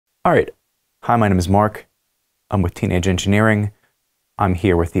All right. Hi, my name is Mark. I'm with Teenage Engineering. I'm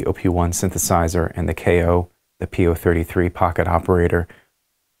here with the OP-1 synthesizer and the K.O, the PO-33 pocket operator.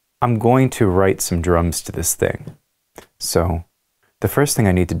 I'm going to write some drums to this thing. So the first thing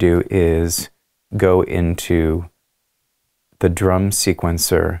I need to do is go into the drum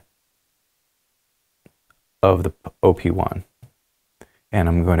sequencer of the OP-1. And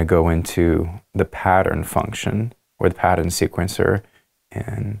I'm going to go into the pattern function or the pattern sequencer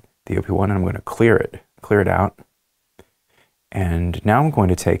and the OP-1, and I'm going to clear it out. And now I'm going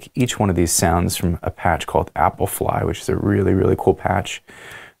to take each one of these sounds from a patch called Applefly, which is a really, really cool patch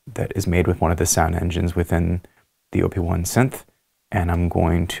that is made with one of the sound engines within the OP-1 synth, and I'm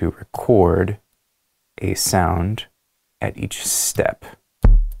going to record a sound at each step.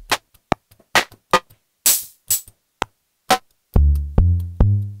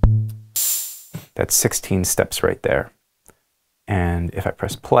 That's 16 steps right there. And if I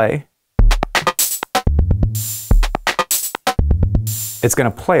press play, it's going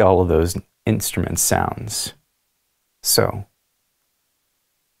to play all of those instrument sounds. So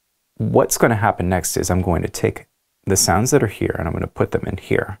what's going to happen next is I'm going to take the sounds that are here and I'm going to put them in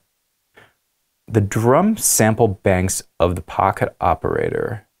here. The drum sample banks of the pocket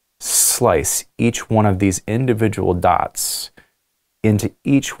operator slice each one of these individual dots into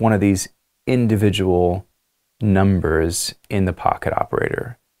each one of these individual numbers in the pocket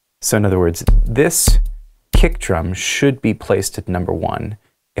operator. So in other words, this kick drum should be placed at number 1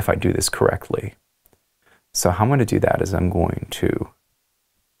 if I do this correctly. So how I'm going to do that is I'm going to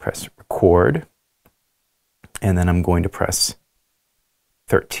press record, and then I'm going to press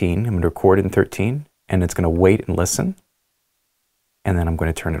 13. I'm going to record in 13, and it's going to wait and listen, and then I'm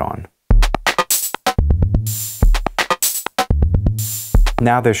going to turn it on.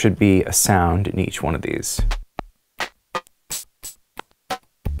 Now there should be a sound in each one of these.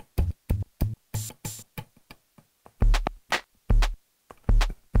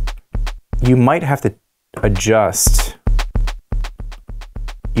 You might have to adjust.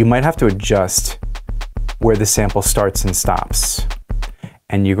 You might have to adjust where the sample starts and stops.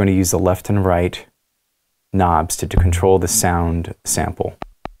 And you're going to use the left and right knobs to control the sound sample.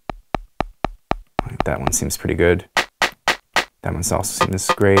 That one seems pretty good. That one's also seems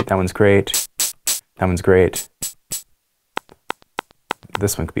great. That one's great. That one's great.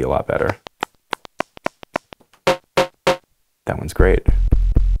 This one could be a lot better. That one's great.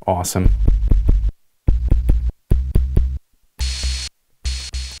 Awesome.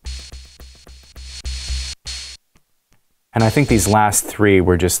 And I think these last 3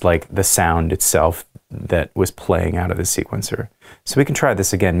 were just like the sound itself that was playing out of the sequencer. So we can try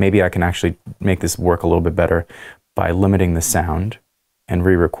this again. Maybe I can actually make this work a little bit better by limiting the sound and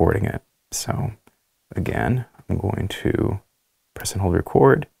re-recording it. So again, I'm going to press and hold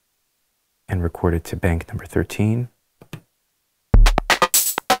record and record it to bank number 13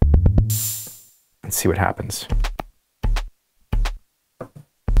 and see what happens.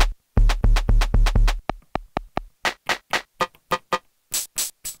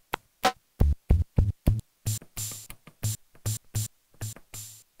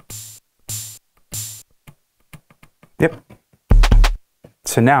 Yep.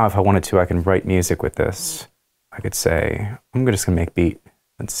 So now if I wanted to, I can write music with this. I could say, I'm just going to make beat.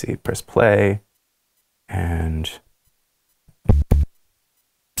 Let's see, press play, and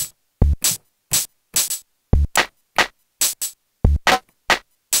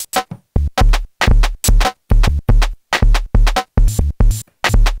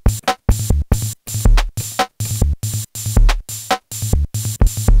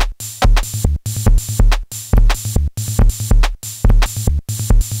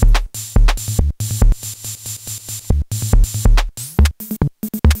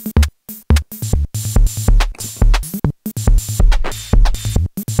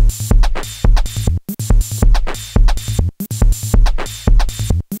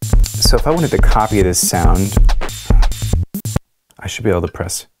so if I wanted to copy this sound, I should be able to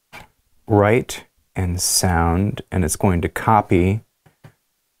press right and sound, and it's going to copy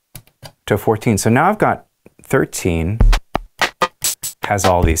to 14. So now I've got 13 has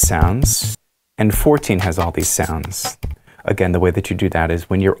all these sounds, and 14 has all these sounds. Again, the way that you do that is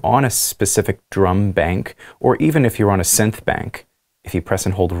when you're on a specific drum bank, or even if you're on a synth bank, if you press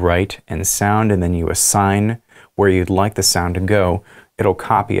and hold right and sound, and then you assign where you'd like the sound to go, it'll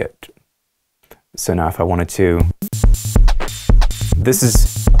copy it. So now if I wanted to, this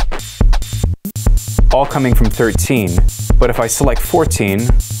is all coming from 13, but if I select 14,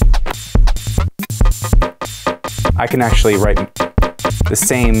 I can actually write the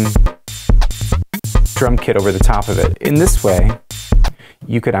same drum kit over the top of it. In this way,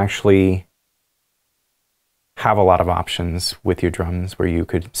 you could actually have a lot of options with your drums where you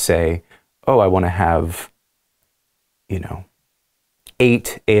could say, oh, I want to have, you know,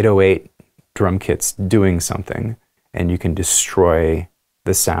 808 drum kits doing something, and you can destroy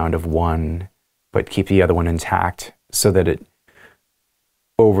the sound of one but keep the other one intact so that it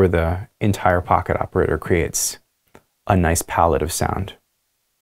over the entire pocket operator creates a nice palette of sound.